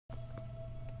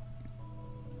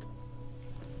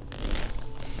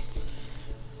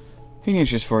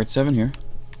Teenagers 487 here.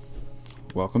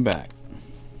 Welcome back.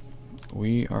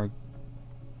 We are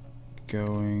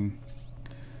going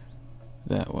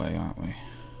that way, aren't we?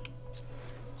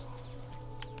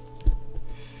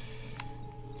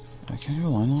 Can I do a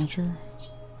line launcher?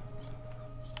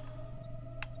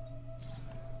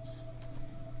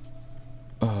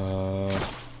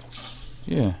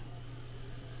 Yeah.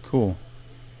 Cool.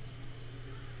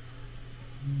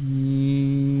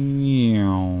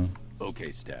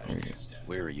 Okay, Stag.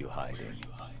 Where are you hiding?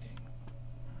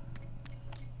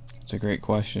 It's a great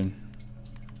question.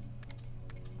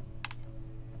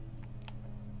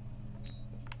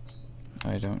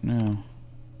 I don't know.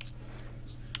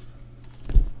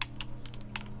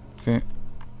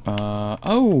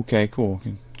 Oh, okay, cool.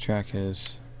 Can track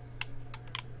his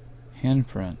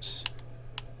handprints.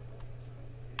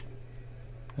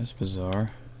 That's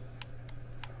bizarre.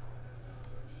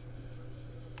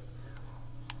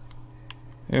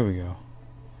 There we go.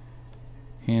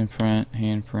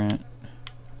 Handprint.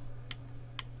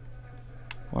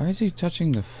 Why is he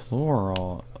touching the floor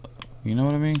all... You know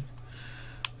what I mean?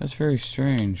 That's very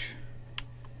strange.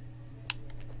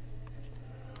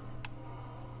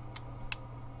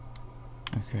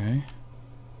 Okay.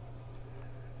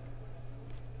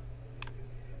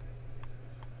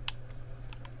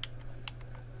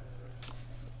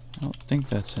 I don't think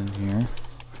that's in here.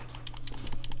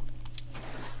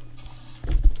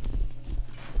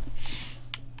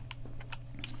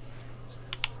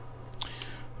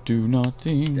 Do not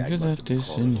think Stag must that have been this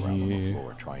in crawling around on the here.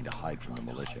 floor trying to hide from the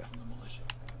militia.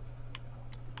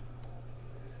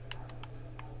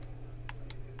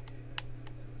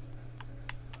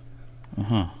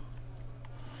 Uh-huh.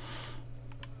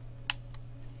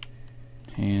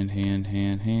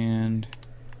 Hand.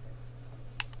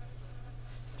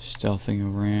 Stealthing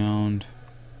around.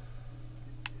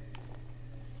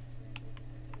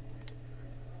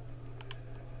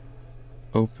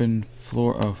 Open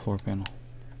floor. Oh, floor panel.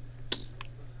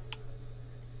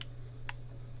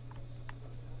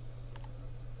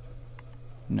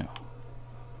 No.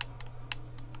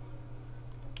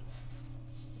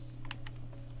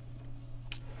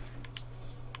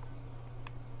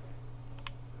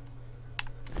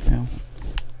 No.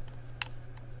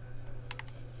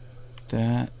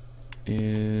 That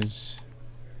is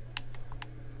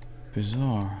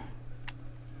bizarre.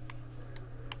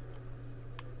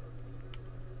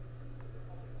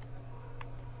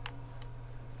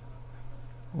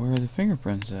 Where are the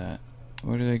fingerprints at?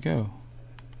 Where do they go?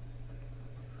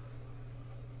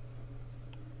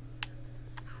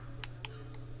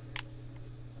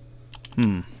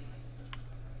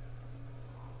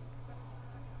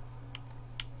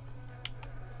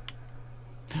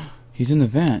 He's in the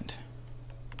vent.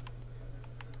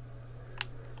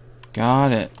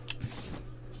 Got it.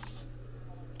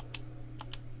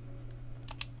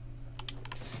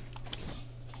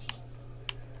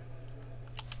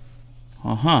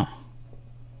 Uh-huh.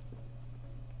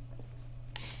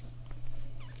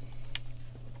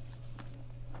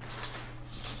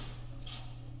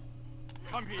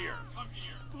 Come here.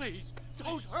 Please,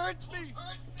 don't hurt me.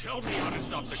 Tell me how to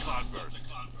stop the cloudburst.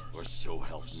 Or so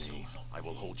help me, I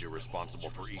will hold you responsible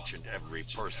for each and every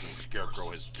person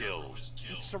Scarecrow has killed.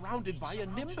 It's surrounded by a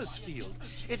nimbus field.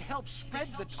 It helps spread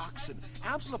the toxin,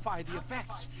 amplify the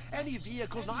effects. Any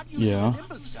vehicle not using a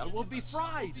nimbus cell will be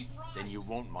fried. Then you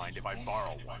won't mind if I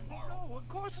borrow one. No, of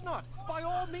course not. By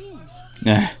all means.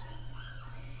 Nah.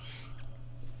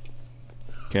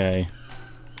 Okay.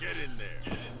 Get in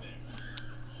there.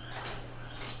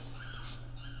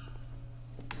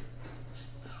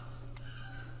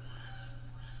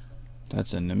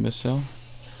 That's a nimbus cell.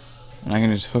 And I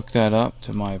can just hook that up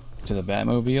to the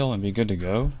Batmobile and be good to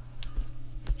go.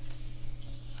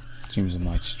 Seems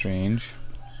mighty strange.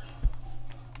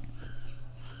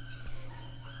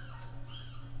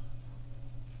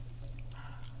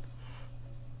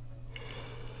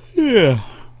 Yeah.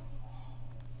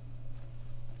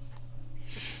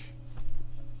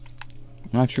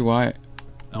 Not sure why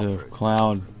the Alfred,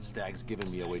 cloud Stag's given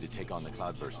me a way to take on the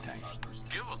cloudburst tank.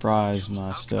 fries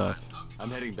my stuff. I'm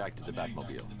heading back to the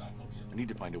Batmobile. I need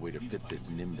to find a way to fit this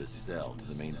nimbus cell to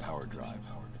the main power drive.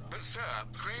 But sir,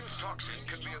 Crane's toxin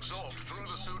can be absorbed through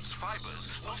the suit's fibers.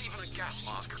 Not even a gas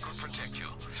mask could protect you.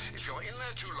 If you're in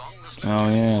there too long, there's no Oh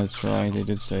telling yeah, what that's could right. happen. They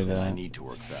did say I that. need to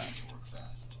work fast.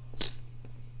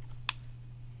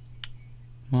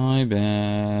 My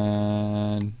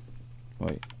bad.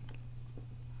 Wait.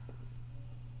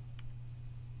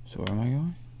 So where am I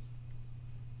going?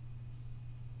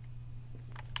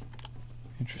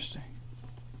 Interesting.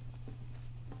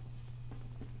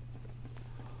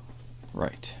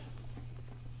 Right.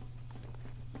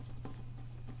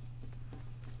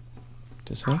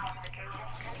 This way?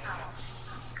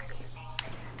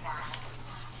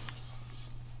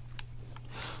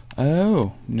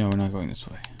 Oh, no, we're not going this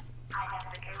way.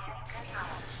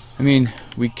 I mean,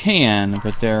 we can,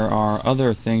 but there are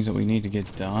other things that we need to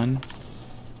get done.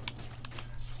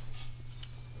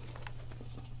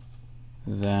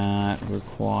 That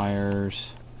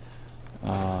requires,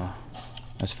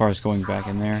 as far as going back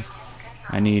in there,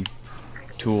 I need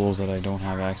tools that I don't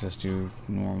have access to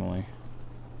normally.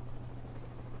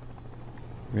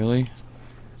 Really?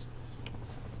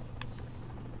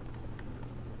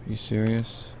 Are you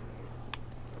serious?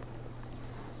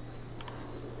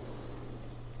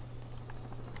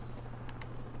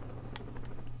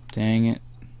 Dang it.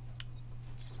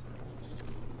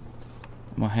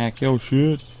 I'm gonna hack your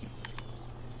shit.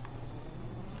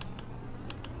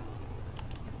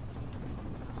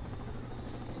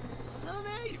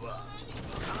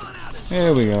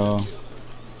 There we go.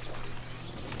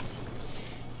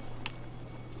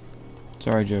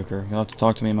 Sorry, Joker. You'll have to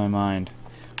talk to me in my mind.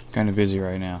 I'm kind of busy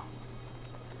right now.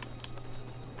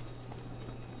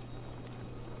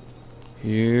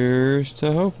 Here's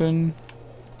to hoping.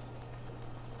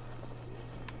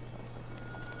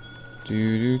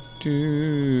 Do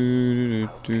do do do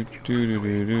do do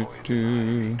do do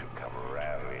do. Come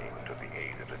rallying to the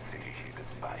aid of the city she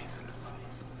despises.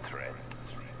 Threats,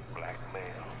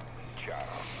 blackmail,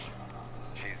 charms.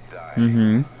 She's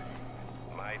dying.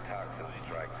 My toxin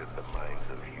strikes at the minds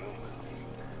of humans,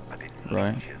 but it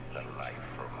leeches the life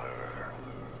from her.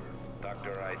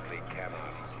 Dr. Isley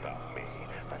cannot stop me,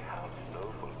 but how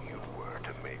noble you were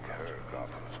to make her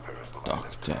Gotham's personal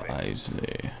Dr.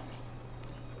 Isley.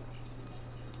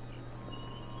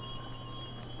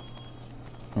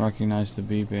 Recognize the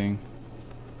beeping.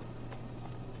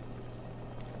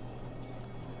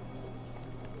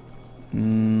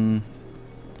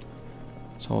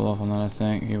 Let's hold off on that, I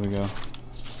think. Here we go.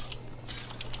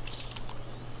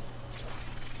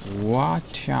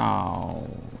 Watch out.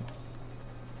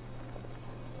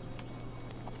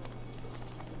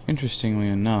 Interestingly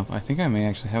enough, I think I may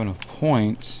actually have enough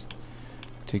points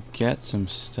to get some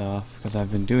stuff, because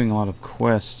I've been doing a lot of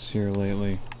quests here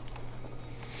lately.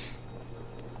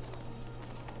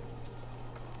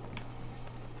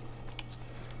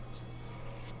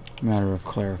 Matter of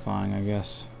clarifying, I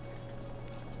guess.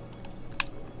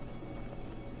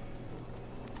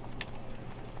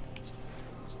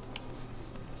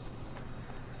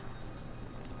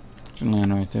 Can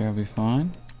land right there, I'll be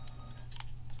fine.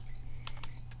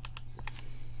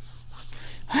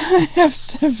 I have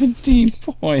 17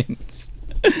 points.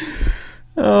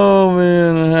 Oh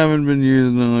man, I haven't been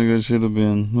using them like I should have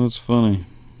been. That's funny.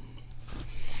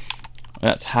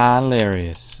 That's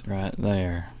hilarious right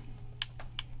there.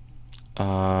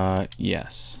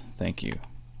 Yes, thank you.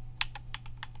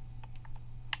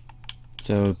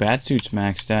 So, Batsuit's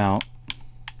maxed out.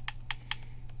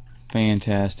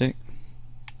 Fantastic.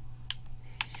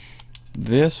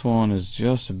 This one is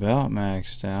just about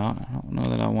maxed out. I don't know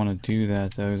that I want to do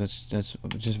that though. That's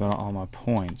just about all my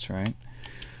points, right?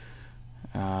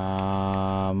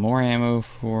 More ammo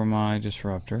for my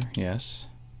disruptor, yes.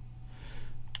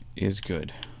 Is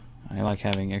good. I like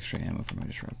having extra ammo for my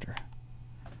disruptor.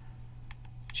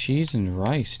 Cheese and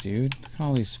rice, dude. Look at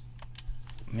all these.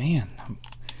 Man,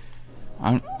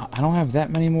 I don't have that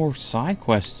many more side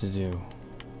quests to do.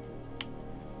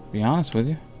 Be honest with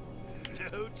you.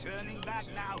 No turning back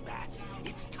now, Bats.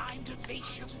 It's time to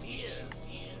face your fears.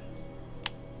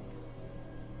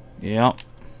 Yep.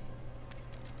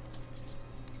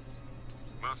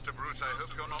 Master Bruce, I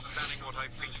hope you're not planning what I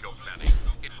think you're planning.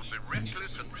 It would be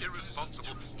reckless and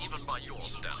irresponsible, even by your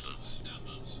standards.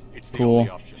 It's the Cool. only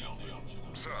option.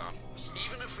 Sir,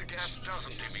 even if the gas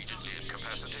doesn't immediately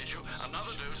incapacitate you,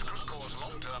 another dose could cause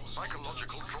long-term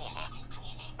psychological trauma.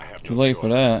 I have Too no late choice. for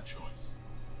that.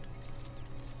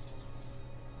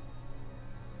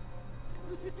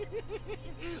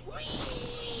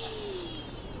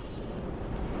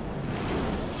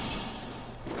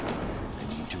 I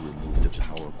need to remove the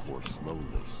power core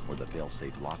slowly, or the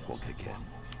failsafe lock will kick in.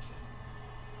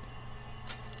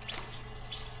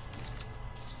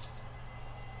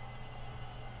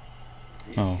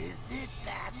 Oh. Is it,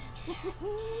 Bats?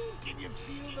 Can you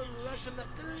feel the rush of that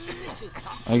delicious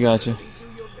toxin I gotcha. running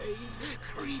through your veins,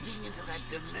 creeping into that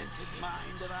demented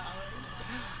mind of ours?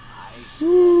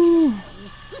 Woo.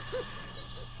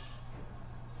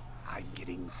 I'm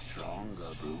getting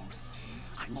stronger, Bruce.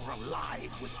 I'm more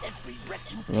alive with every breath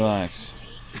you take. Relax.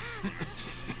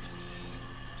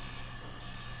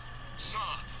 Sir,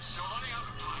 you're running out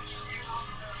of time.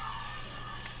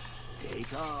 Stay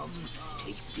calm.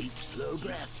 Take deep, slow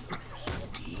breaths.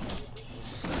 Deep,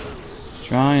 slow.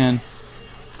 Trying.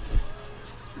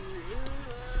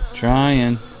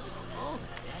 Trying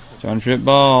to trip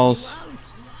balls.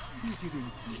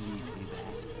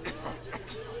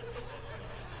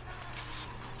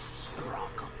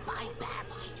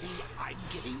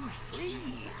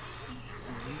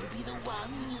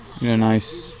 Get a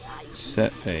nice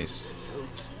set pace.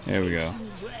 There we go.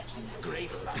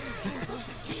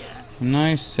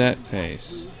 Nice set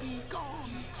pace.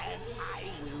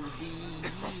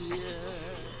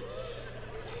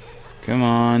 Come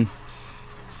on.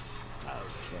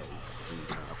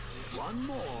 One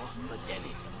more, but then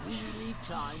it's really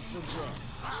time for bed.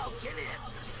 I'll get it.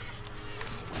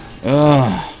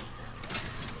 Ugh.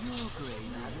 Your grey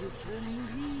matter is turning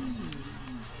green.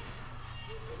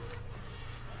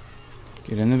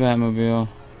 Get in the Batmobile.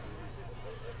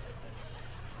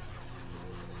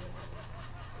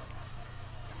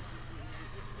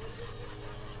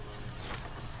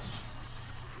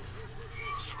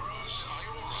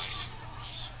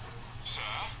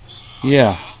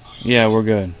 Yeah. Yeah, we're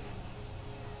good.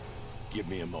 Give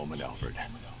me a moment, Alfred.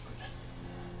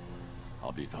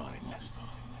 I'll be fine.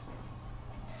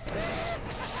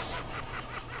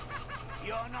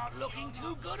 You're not looking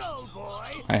too good, old boy.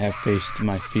 I have faced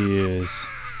my fears.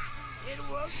 It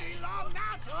won't be long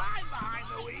now till I'm behind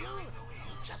the wheel.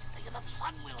 Just think of the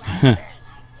fun we'll have then.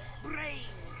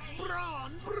 Brains,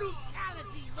 brawn,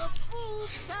 brutality, the full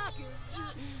package.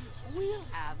 We'll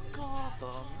have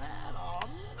Gotham at our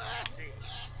mercy.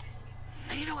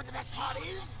 And you know what the best part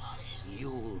is?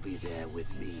 You'll be there with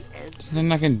me every There's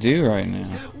nothing I can do right now.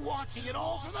 watching it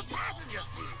all from the passenger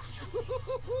seats.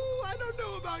 I don't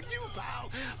know about you,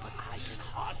 pal, but I can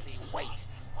hardly wait.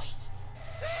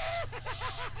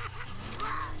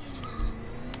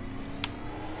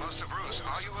 Master Bruce,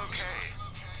 are you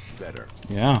okay? Better.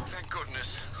 Yeah. Thank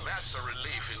goodness. That's a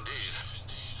relief indeed.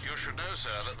 You should know, sir,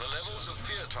 that the levels of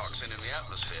fear toxin in the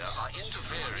atmosphere are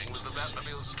interfering with the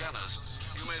Batmobile scanners.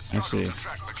 You may struggle to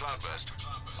track the cloudburst.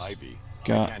 Ivy,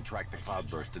 Got- I can't track the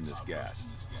cloudburst in this gas.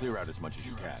 Clear out as much as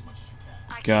you can.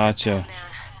 Gotcha.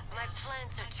 My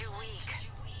plants are too weak.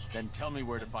 Then tell me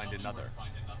where to find another.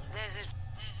 There's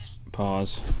a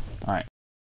Pause. Alright.